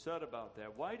and is upset about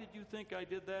that. Why did you think I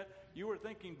did that? You were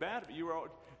thinking bad. You were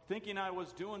thinking I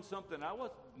was doing something. I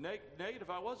was negative.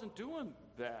 I wasn't doing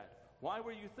that. Why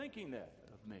were you thinking that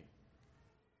of me?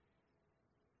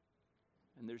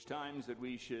 And there's times that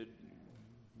we should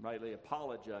rightly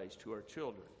apologize to our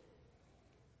children.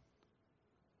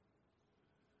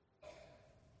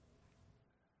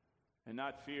 And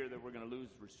not fear that we're going to lose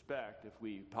respect if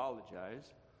we apologize.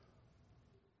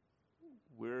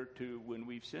 When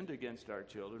we've sinned against our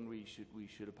children, we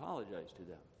should apologize to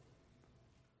them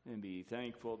and be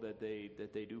thankful that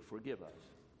they do forgive us.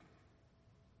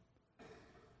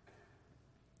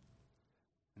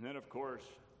 And then, of course,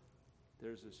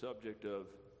 there's the subject of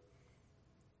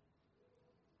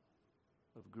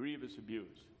grievous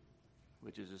abuse,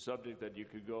 which is a subject that you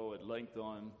could go at length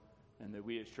on, and that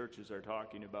we as churches are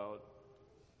talking about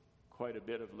quite a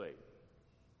bit of late.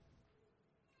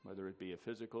 Whether it be a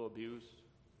physical abuse,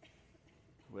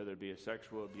 whether it be a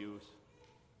sexual abuse,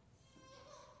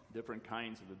 different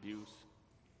kinds of abuse,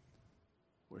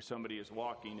 where somebody is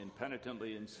walking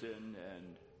impenitently in sin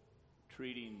and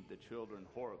treating the children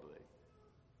horribly,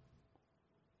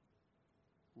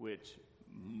 which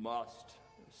must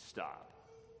stop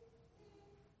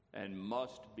and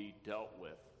must be dealt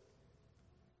with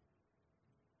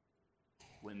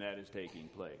when that is taking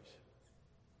place.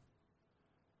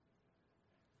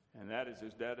 And that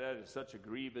is such a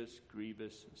grievous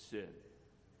sin.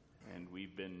 And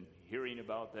we've been hearing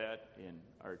about that in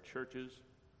our churches.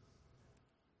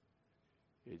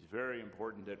 It's very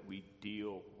important that we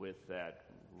deal with that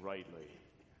rightly,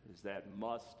 as that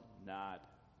must not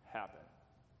happen.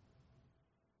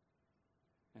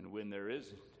 And when there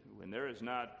is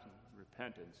not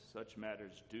repentance, such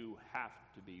matters do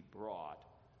have to be brought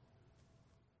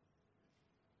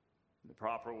in the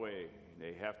proper way.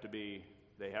 They have to be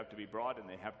brought and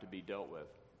they have to be dealt with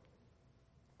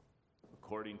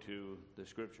according to the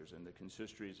Scriptures. And the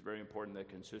consistory is very important that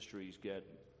consistories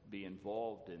be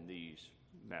involved in these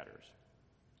matters.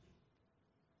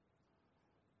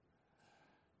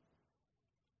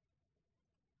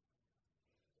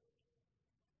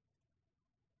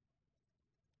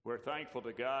 We're thankful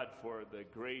to God for the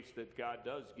grace that God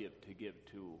does give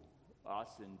to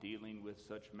us in dealing with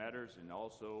such matters, and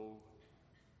also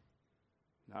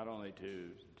not only to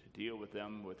deal with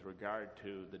them with regard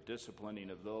to the disciplining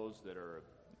of those that are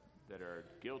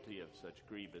guilty of such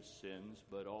grievous sins,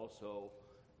 but also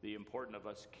the importance of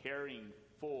us caring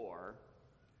for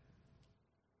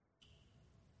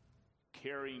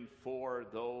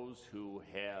those who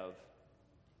have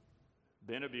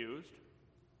been abused,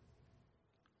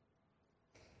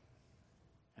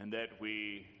 and that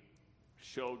we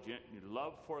show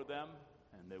love for them,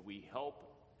 and that we help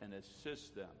and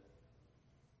assist them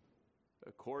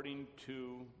according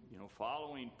to,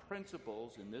 following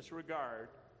principles in this regard,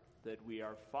 that we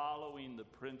are following the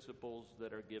principles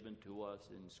that are given to us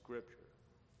in Scripture.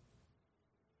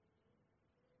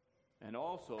 And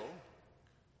also,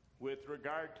 with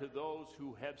regard to those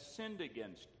who have sinned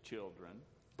against children,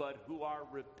 but who are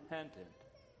repentant.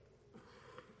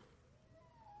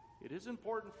 It is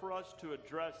important for us to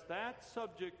address that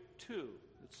subject too,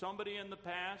 that somebody in the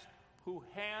past who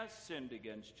has sinned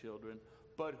against children,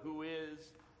 but who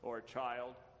is, or a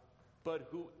child, but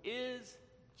who is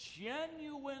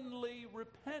genuinely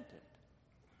repentant.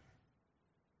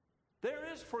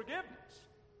 There is forgiveness.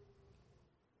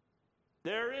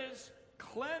 There is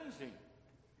cleansing.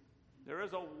 There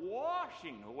is a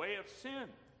washing away of sin.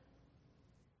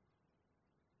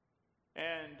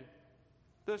 And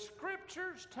the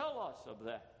Scriptures tell us of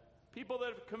that. People that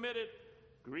have committed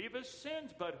grievous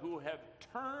sins, but who have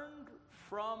turned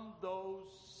from those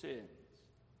sins,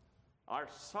 are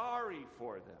sorry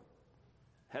for them,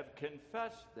 have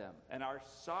confessed them, and are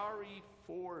sorry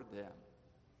for them.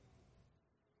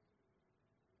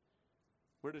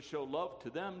 We're to show love to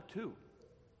them too.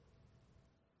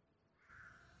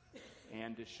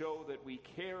 and to show that we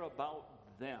care about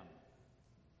them,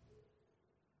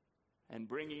 and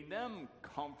bringing them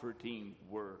comforting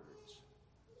words.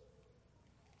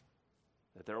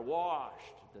 That they're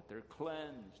washed, that they're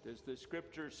cleansed, as the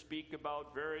scriptures speak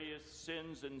about various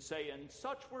sins and say, and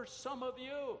such were some of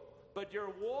you, but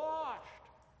you're washed.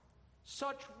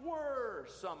 Such were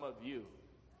some of you.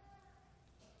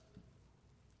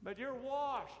 But you're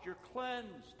washed, you're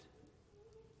cleansed,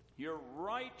 you're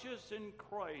righteous in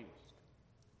Christ.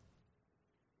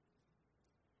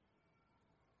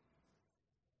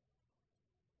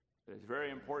 It's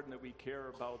very important that we care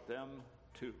about them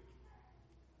too.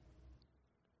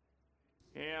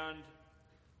 And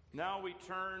now we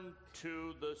turn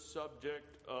to the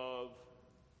subject of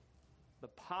the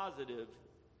positive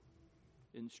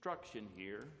instruction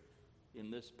here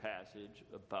in this passage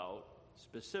about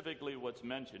specifically what's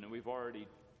mentioned. And we've already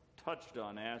touched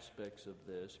on aspects of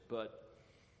this, but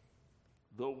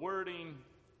the wording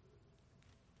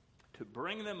to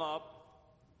bring them up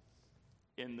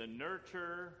in the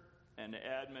nurture and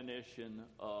admonition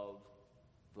of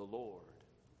the Lord.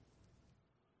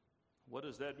 What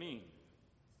does that mean?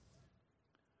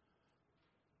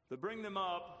 The bring them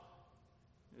up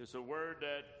is a word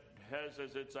that has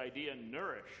as its idea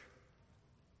nourish.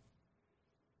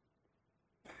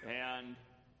 And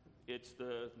it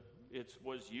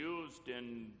was used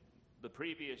in the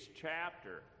previous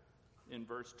chapter in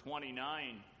verse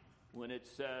 29 when it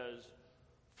says,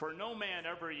 "For no man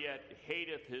ever yet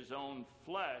hateth his own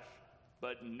flesh,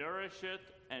 but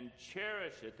nourisheth and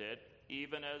cherisheth it,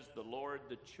 even as the Lord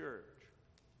the church."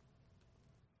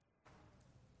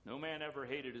 No man ever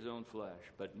hated his own flesh,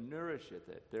 but nourisheth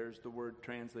it. There's the word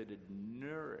translated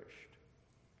nourished.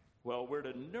 Well, we're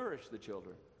to nourish the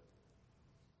children.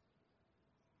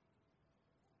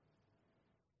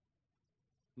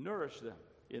 Nourish them.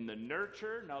 In the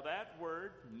nurture, now that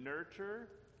word, nurture,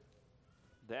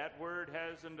 that word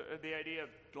has the idea of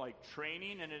like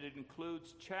training, and it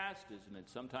includes chastisement.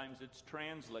 Sometimes it's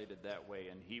translated that way.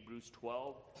 In Hebrews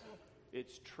 12,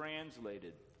 it's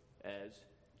translated as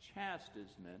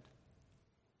chastisement.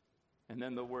 And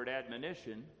then the word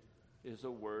admonition is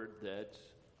a word that's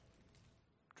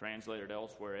translated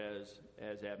elsewhere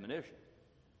as admonition.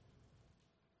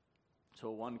 So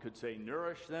one could say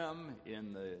nourish them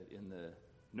in the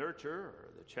nurture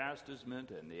or the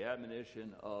chastisement and the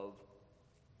admonition of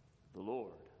the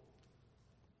Lord.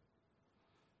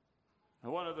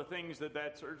 And one of the things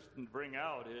that serves to bring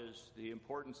out is the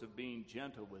importance of being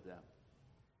gentle with them.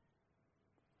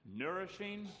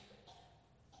 Nourishing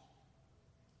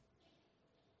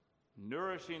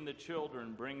the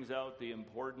children brings out the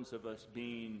importance of us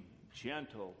being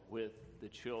gentle with the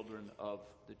children of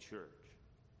the church.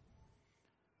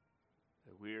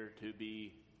 That we're to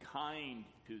be kind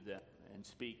to them and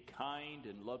speak kind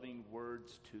and loving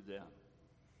words to them.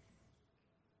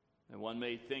 And one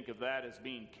may think of that as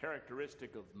being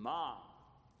characteristic of mom,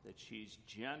 that she's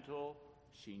gentle,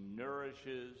 she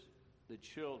nourishes the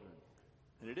children.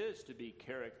 And it is to be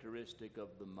characteristic of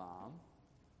the mom,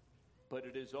 but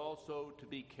it is also to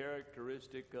be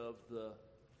characteristic of the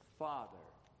father.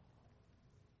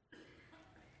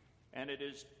 And it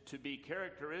is to be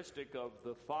characteristic of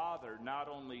the father not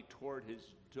only toward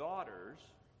his daughters,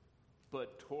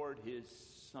 but toward his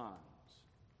sons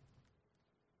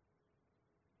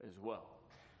as well.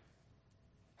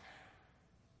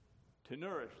 To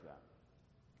nourish them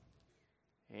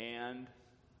and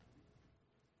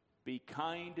be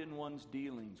kind in one's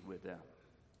dealings with them.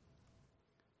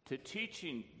 To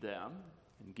teaching them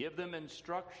and give them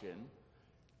instruction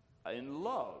in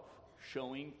love,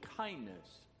 showing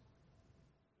kindness.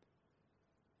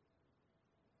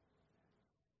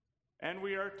 And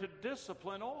we are to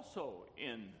discipline also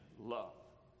in love.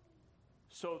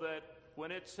 So that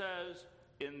when it says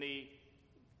in the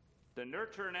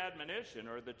nurture and admonition,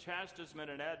 or the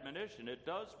chastisement and admonition, it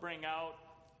does bring out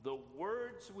the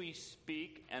words we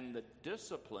speak and the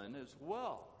discipline as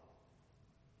well.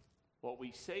 What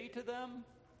we say to them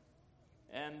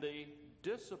and the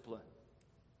discipline.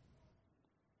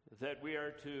 That we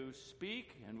are to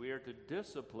speak and we are to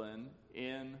discipline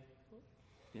in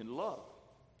love.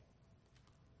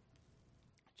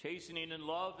 Chastening in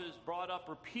love is brought up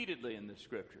repeatedly in the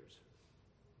scriptures.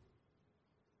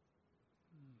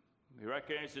 We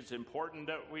recognize it's important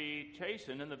that we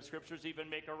chasten, and the scriptures even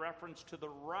make a reference to the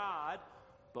rod,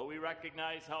 but we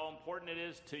recognize how important it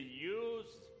is to use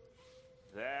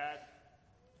that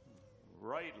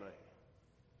rightly.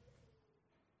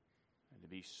 And to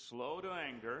be slow to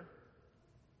anger,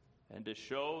 and to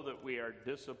show that we are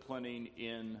disciplining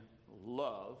in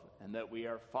love, and that we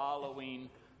are following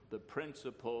the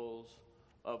principles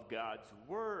of God's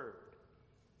Word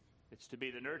It's to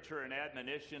be the nurture and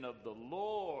admonition of the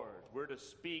Lord. We're to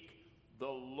speak the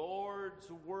Lord's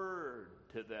word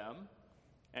to them,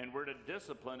 and we're to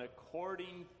discipline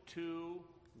according to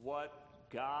what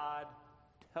God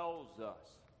tells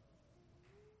us.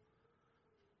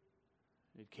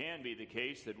 It can be the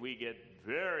case that we get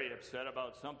very upset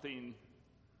about something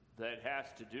that has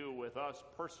to do with us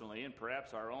personally and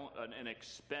perhaps our own an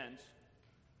expense.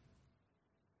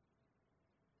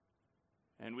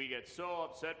 And we get so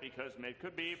upset because it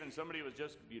could be even somebody was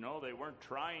just, they weren't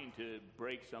trying to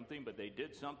break something, but they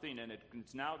did something, and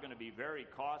it's now going to be very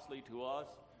costly to us,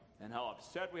 and how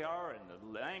upset we are, and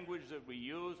the language that we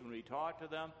use when we talk to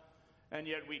them. And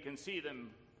yet we can see them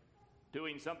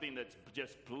doing something that's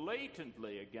just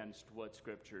blatantly against what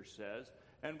Scripture says,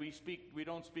 and we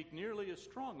don't speak nearly as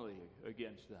strongly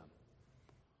against them.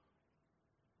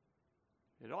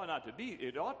 It ought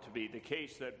to be the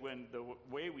case that when the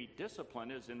way we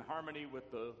discipline is in harmony with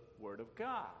the Word of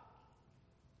God.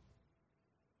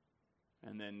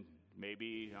 And then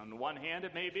maybe, on the one hand,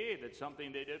 it may be that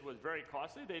something they did was very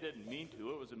costly. They didn't mean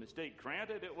to. It was a mistake.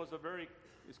 Granted,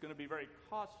 it's going to be very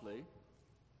costly.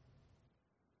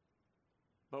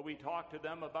 But we talk to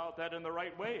them about that in the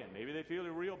right way, and maybe they feel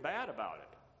real bad about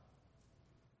it.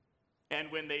 And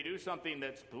when they do something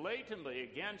that's blatantly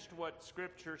against what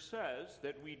Scripture says,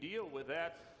 that we deal with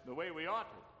that the way we ought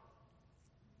to.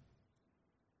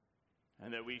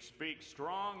 And that we speak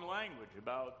strong language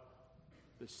about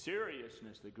the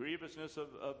seriousness, the grievousness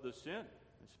of the sin,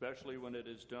 especially when it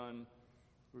is done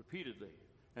repeatedly.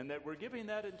 And that we're giving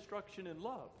that instruction in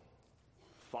love,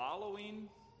 following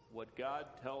what God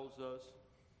tells us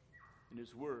in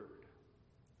His Word.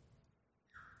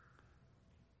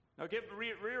 Now,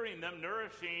 rearing them,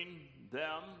 nourishing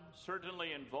them,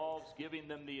 certainly involves giving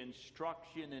them the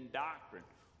instruction in doctrine.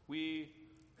 We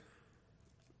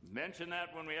mention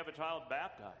that when we have a child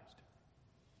baptized,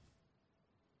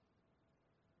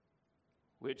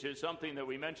 which is something that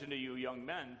we mention to you young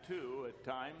men, too, at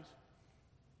times,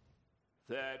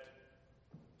 that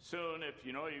soon, if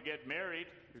you get married,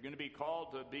 you're going to be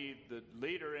called to be the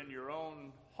leader in your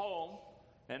own home.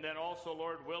 And then also,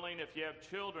 Lord willing, if you have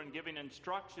children, giving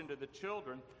instruction to the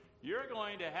children, you're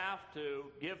going to have to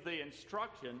give the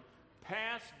instruction,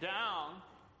 pass down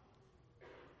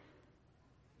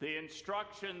the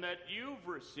instruction that you've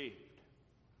received.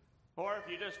 Or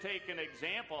if you just take an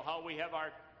example, how we have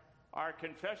our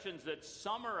confessions that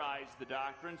summarize the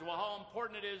doctrines, well, how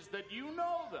important it is that you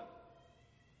know them,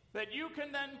 that you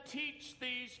can then teach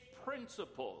these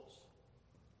principles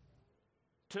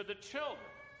to the children.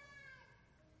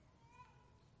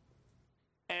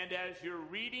 And as you're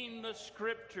reading the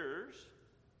Scriptures,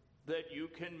 that you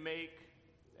can make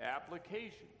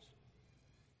applications.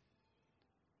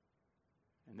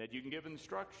 And that you can give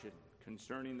instruction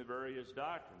concerning the various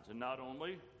doctrines. And not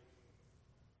only,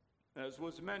 as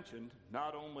was mentioned,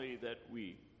 not only that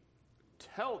we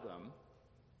tell them,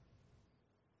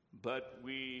 but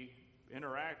we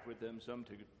interact with them some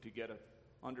to get an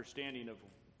understanding of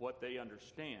what they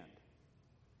understand.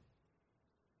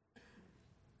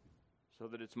 So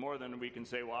that it's more than we can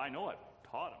say, well, I know I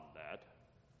taught them that,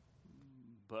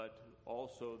 but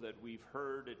also that we've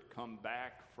heard it come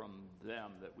back from them,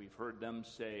 that we've heard them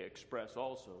express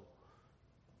also.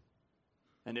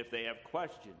 And if they have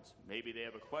questions, maybe they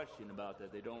have a question about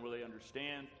that they don't really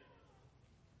understand,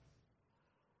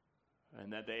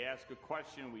 and that they ask a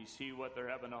question, we see what they're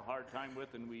having a hard time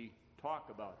with, and we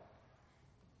talk about it.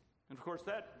 And of course,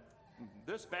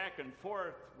 this back and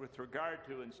forth with regard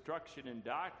to instruction and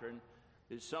doctrine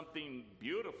is something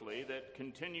beautifully that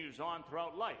continues on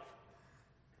throughout life.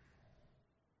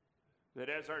 That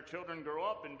as our children grow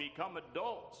up and become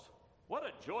adults, what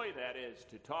a joy that is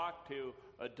to talk to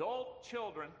adult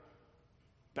children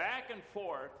back and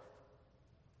forth,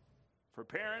 for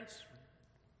parents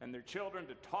and their children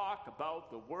to talk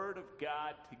about the Word of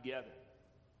God together.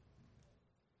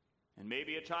 And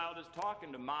maybe a child is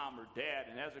talking to mom or dad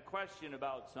and has a question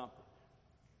about something.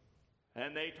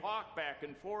 And they talk back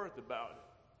and forth about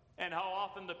it. And how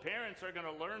often the parents are going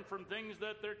to learn from things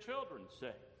that their children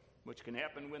say, which can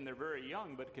happen when they're very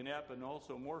young, but can happen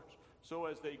also more so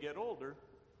as they get older,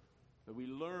 that we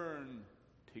learn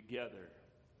together.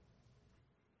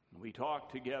 We talk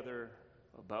together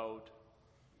about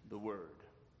the Word.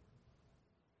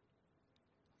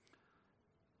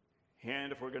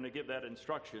 And if we're going to give that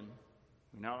instruction,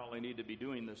 we not only need to be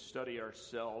doing this study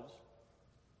ourselves,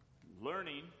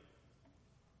 learning,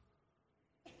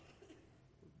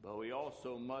 but we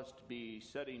also must be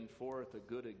setting forth a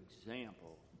good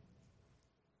example.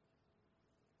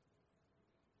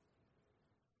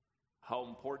 How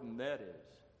important that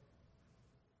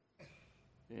is.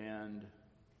 and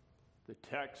the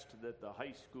text that the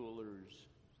high schoolers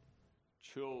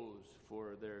chose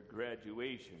for their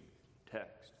graduation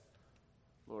text,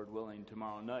 Lord willing,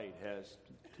 tomorrow night, has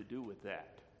to do with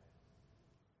that,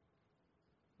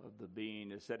 of the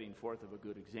being a setting forth of a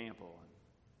good example.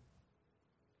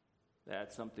 And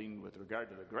that's something with regard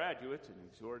to the graduates and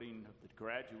exhorting the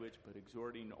graduates, but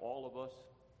exhorting all of us,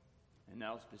 and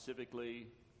now specifically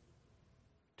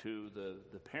to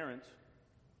the parents,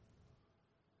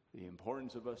 the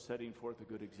importance of us setting forth a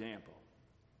good example,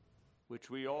 which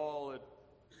we all at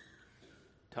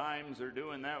times are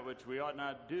doing that which we ought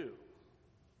not do,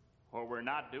 or we're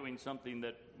not doing something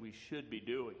that we should be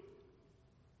doing.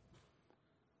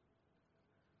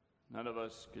 None of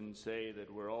us can say that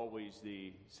we're always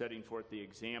setting forth the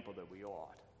example that we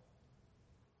ought.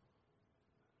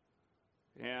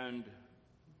 And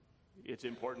it's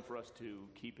important for us to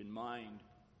keep in mind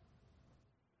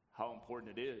how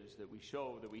important it is that we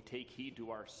show that we take heed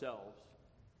to ourselves.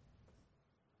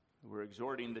 We're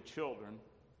exhorting the children,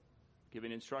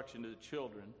 giving instruction to the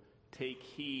children, take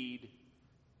heed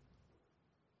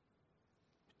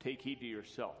to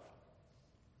yourself.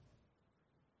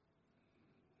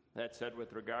 That said,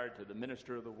 with regard to the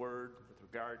minister of the word, with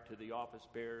regard to the office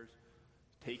bearers,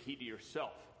 take heed to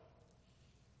yourself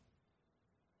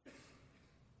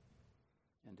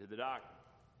and to the doctrine.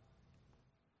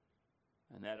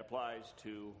 And that applies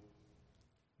to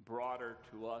broader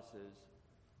to us as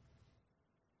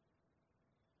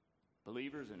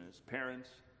believers and as parents,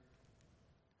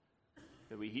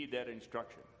 that we heed that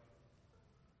instruction.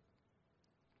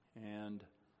 And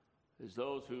as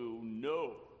those who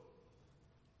know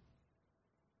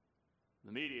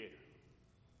the mediator,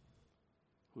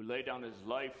 who laid down his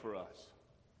life for us,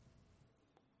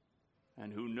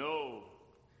 and who know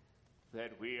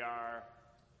that we are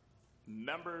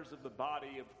members of the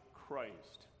body of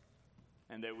Christ,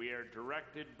 and that we are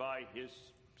directed by his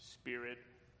Spirit,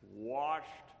 washed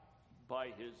by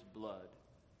his blood.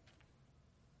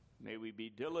 May we be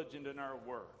diligent in our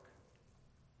work,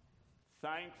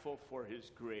 thankful for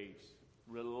his grace,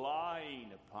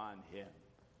 relying upon him,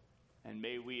 and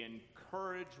may we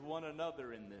encourage one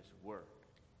another in this work.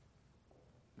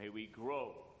 May we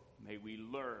grow, may we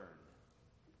learn,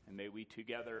 and may we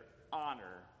together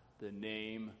honor the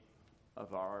name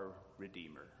of our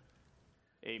Redeemer.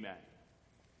 Amen.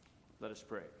 Let us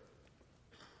pray.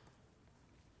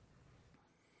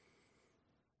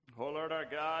 O Lord our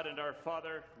God and our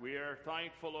Father, we are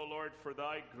thankful, O Lord, for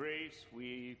thy grace.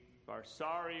 We are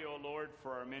sorry, O Lord,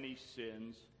 for our many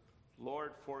sins.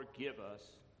 Lord, forgive us,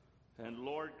 and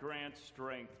Lord, grant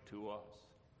strength to us.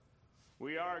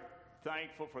 We are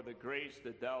thankful for the grace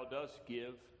that thou dost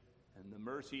give and the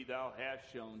mercy thou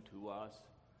hast shown to us.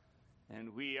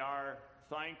 And we are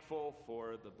thankful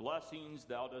for the blessings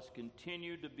thou dost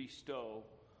continue to bestow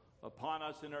upon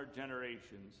us in our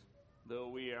generations. Though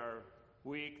we are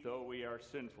weak, though we are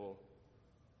sinful,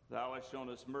 thou hast shown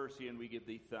us mercy, and we give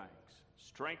thee thanks.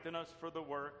 Strengthen us for the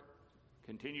work.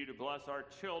 Continue to bless our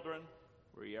children.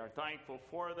 We are thankful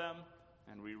for them,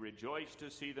 and we rejoice to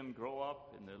see them grow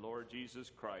up in the Lord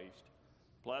Jesus Christ.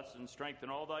 Bless and strengthen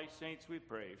all thy saints, we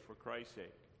pray, for Christ's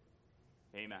sake.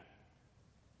 Amen.